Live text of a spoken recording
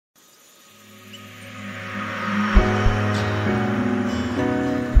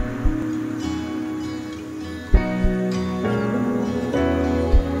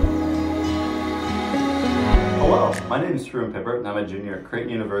name is Truman Pippert, and I'm a junior at Creighton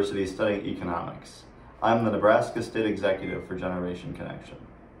University studying economics. I'm the Nebraska State Executive for Generation Connection.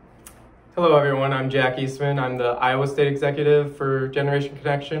 Hello everyone, I'm Jack Eastman. I'm the Iowa State Executive for Generation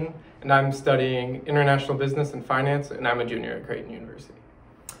Connection, and I'm studying International Business and Finance, and I'm a junior at Creighton University.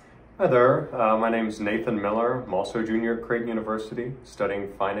 Hi there, my name is Nathan Miller. I'm also a junior at Creighton University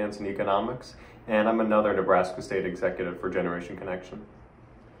studying Finance and Economics, and I'm another Nebraska State Executive for Generation Connection.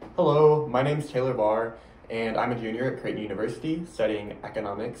 Hello, my name is Taylr Bahr, and I'm a junior at Creighton University studying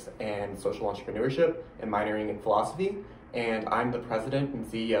economics and social entrepreneurship and minoring in philosophy, and I'm the president and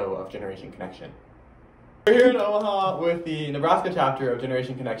CEO of Generation Connection. We're here in Omaha with the Nebraska chapter of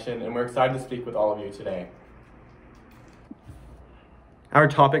Generation Connection, and we're excited to speak with all of you today. Our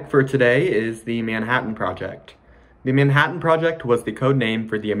topic for today is the Manhattan Project. The Manhattan Project was the code name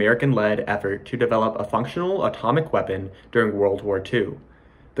for the American-led effort to develop a functional atomic weapon during World War II.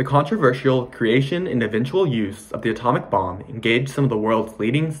 The controversial creation and eventual use of the atomic bomb engaged some of the world's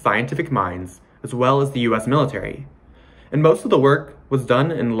leading scientific minds, as well as the US military. And most of the work was done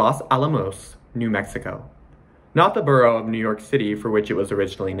in Los Alamos, New Mexico, not the borough of New York City for which it was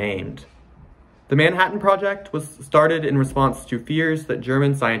originally named. The Manhattan Project was started in response to fears that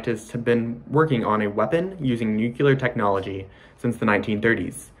German scientists had been working on a weapon using nuclear technology since the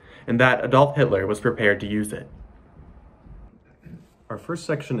 1930s, and that Adolf Hitler was prepared to use it. Our first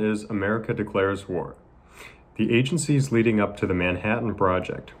section is America Declares War. The agencies leading up to the Manhattan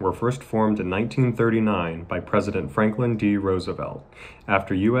Project were first formed in 1939 by President Franklin D. Roosevelt,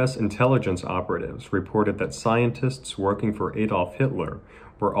 after U.S. intelligence operatives reported that scientists working for Adolf Hitler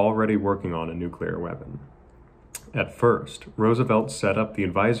were already working on a nuclear weapon. At first, Roosevelt set up the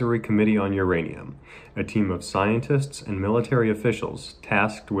Advisory Committee on Uranium, a team of scientists and military officials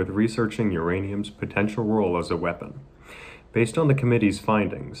tasked with researching uranium's potential role as a weapon. Based on the committee's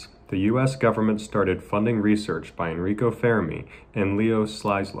findings, the U.S. government started funding research by Enrico Fermi and Leo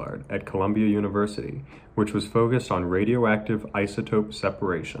Szilard at Columbia University, which was focused on radioactive isotope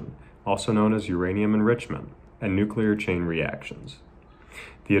separation, also known as uranium enrichment, and nuclear chain reactions.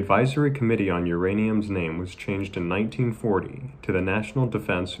 The Advisory Committee on Uranium's name was changed in 1940 to the National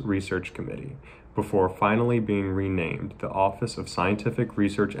Defense Research Committee, before finally being renamed the Office of Scientific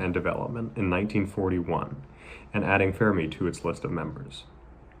Research and Development in 1941, and adding Fermi to its list of members.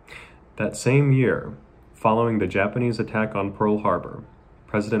 That same year, following the Japanese attack on Pearl Harbor,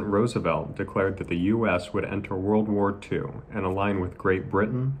 President Roosevelt declared that the U.S. would enter World War II and align with Great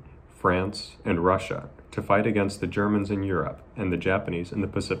Britain, France, and Russia to fight against the Germans in Europe and the Japanese in the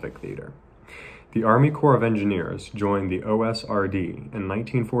Pacific theater. The Army Corps of Engineers joined the OSRD in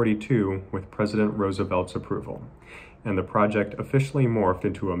 1942 with President Roosevelt's approval, and the project officially morphed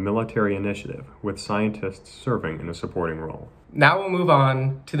into a military initiative with scientists serving in a supporting role. Now we'll move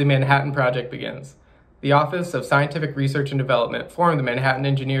on to the Manhattan Project begins. The Office of Scientific Research and Development formed the Manhattan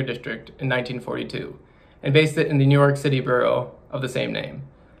Engineer District in 1942 and based it in the New York City borough of the same name.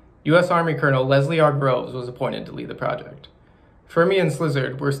 U.S. Army Colonel Leslie R. Groves was appointed to lead the project. Fermi and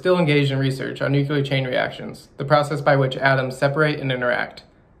Szilard were still engaged in research on nuclear chain reactions, the process by which atoms separate and interact,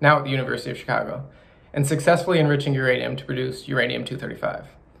 now at the University of Chicago, and successfully enriching uranium to produce uranium-235.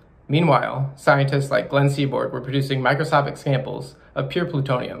 Meanwhile, scientists like Glenn Seaborg were producing microscopic samples of pure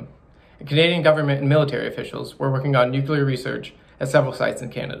plutonium, and Canadian government and military officials were working on nuclear research at several sites in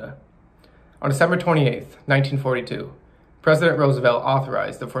Canada. On December 28, 1942, President Roosevelt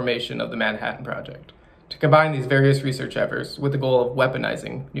authorized the formation of the Manhattan Project to combine these various research efforts with the goal of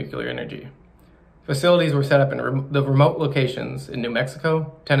weaponizing nuclear energy. Facilities were set up in the remote locations in New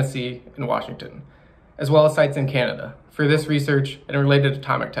Mexico, Tennessee, and Washington, as well as sites in Canada, for this research and related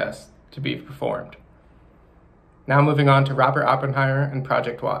atomic tests to be performed. Now moving on to Robert Oppenheimer and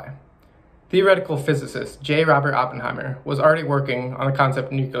Project Y. Theoretical physicist J. Robert Oppenheimer was already working on the concept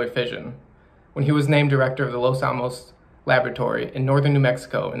of nuclear fission when he was named director of the Los Alamos Laboratory in northern New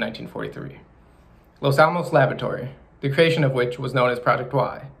Mexico in 1943. Los Alamos Laboratory, the creation of which was known as Project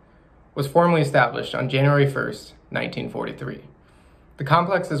Y, was formally established on January 1st, 1943. The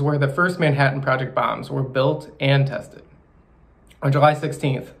complex is where the first Manhattan Project bombs were built and tested. On July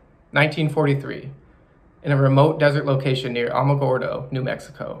 16th, 1943, in a remote desert location near Alamogordo, New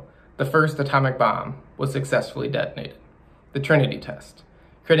Mexico, the first atomic bomb was successfully detonated, the Trinity test,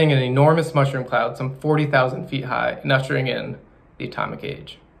 creating an enormous mushroom cloud some 40,000 feet high and ushering in the atomic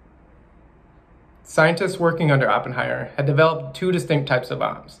age. Scientists working under Oppenheimer had developed two distinct types of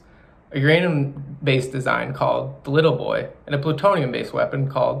bombs, a uranium-based design called the Little Boy, and a plutonium-based weapon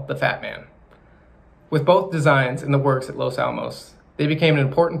called the Fat Man. With both designs in the works at Los Alamos, they became an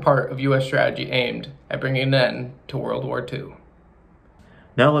important part of U.S. strategy aimed at bringing an end to World War II.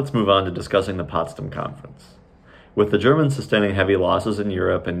 Now let's move on to discussing the Potsdam Conference. With the Germans sustaining heavy losses in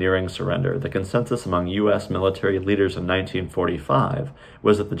Europe and nearing surrender, the consensus among U.S. military leaders in 1945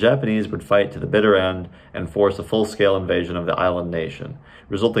 was that the Japanese would fight to the bitter end and force a full-scale invasion of the island nation,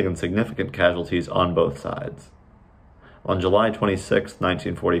 resulting in significant casualties on both sides. On July 26,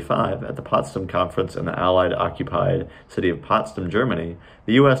 1945, at the Potsdam Conference in the Allied-occupied city of Potsdam, Germany,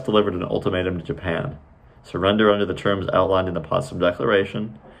 the U.S. delivered an ultimatum to Japan: surrender under the terms outlined in the Potsdam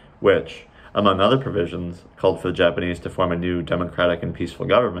Declaration, which, among other provisions, called for the Japanese to form a new democratic and peaceful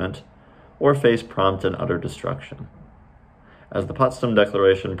government, or face prompt and utter destruction. As the Potsdam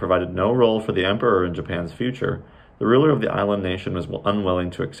Declaration provided no role for the emperor in Japan's future, the ruler of the island nation was unwilling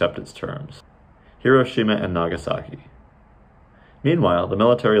to accept its terms: Hiroshima and Nagasaki. Meanwhile, the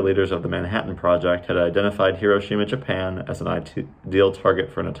military leaders of the Manhattan Project had identified Hiroshima, Japan, as an ideal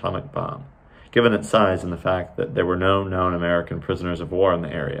target for an atomic bomb, given its size and the fact that there were no known American prisoners of war in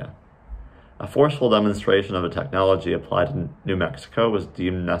the area. A forceful demonstration of the technology applied in New Mexico was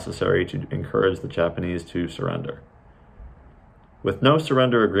deemed necessary to encourage the Japanese to surrender. With no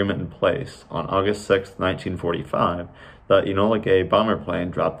surrender agreement in place, on August 6, 1945, the Enola Gay bomber plane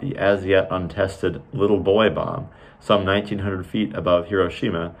dropped the as-yet untested Little Boy bomb some 1,900 feet above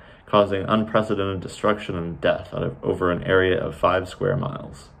Hiroshima, causing unprecedented destruction and death over an area of 5 square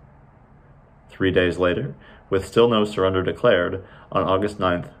miles. 3 days later, with still no surrender declared, on August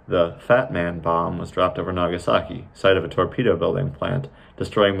 9th, the Fat Man bomb was dropped over Nagasaki, site of a torpedo building plant,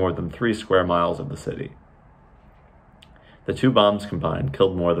 destroying more than 3 square miles of the city. The two bombs combined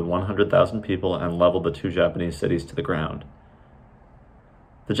killed more than 100,000 people and leveled the two Japanese cities to the ground.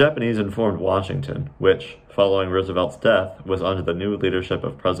 The Japanese informed Washington, which, following Roosevelt's death, was under the new leadership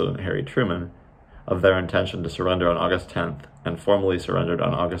of President Harry Truman, of their intention to surrender on August 10th, and formally surrendered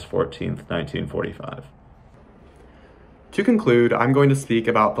on August 14th, 1945. To conclude, I'm going to speak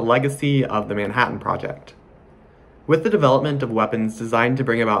about the legacy of the Manhattan Project. With the development of weapons designed to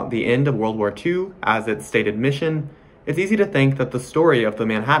bring about the end of World War II as its stated mission, it's easy to think that the story of the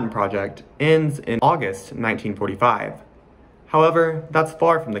Manhattan Project ends in August 1945. However, that's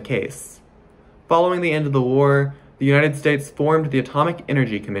far from the case. Following the end of the war, the United States formed the Atomic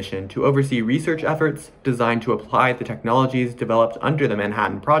Energy Commission to oversee research efforts designed to apply the technologies developed under the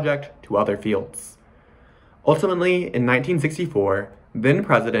Manhattan Project to other fields. Ultimately, in 1964,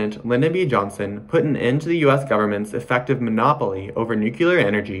 then-President Lyndon B. Johnson put an end to the U.S. government's effective monopoly over nuclear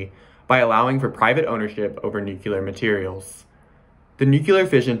energy by allowing for private ownership over nuclear materials. The nuclear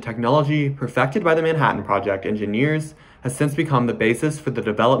fission technology perfected by the Manhattan Project engineers has since become the basis for the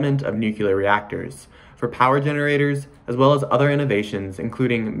development of nuclear reactors, for power generators, as well as other innovations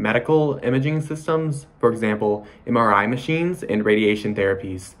including medical imaging systems, for example, MRI machines and radiation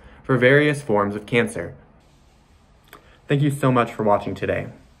therapies, for various forms of cancer. Thank you so much for watching today.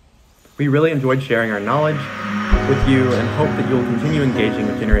 We really enjoyed sharing our knowledge with you and hope that you'll continue engaging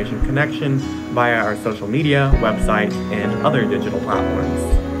with Generation Connection via our social media, website, and other digital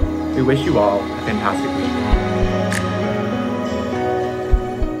platforms. We wish you all a fantastic week.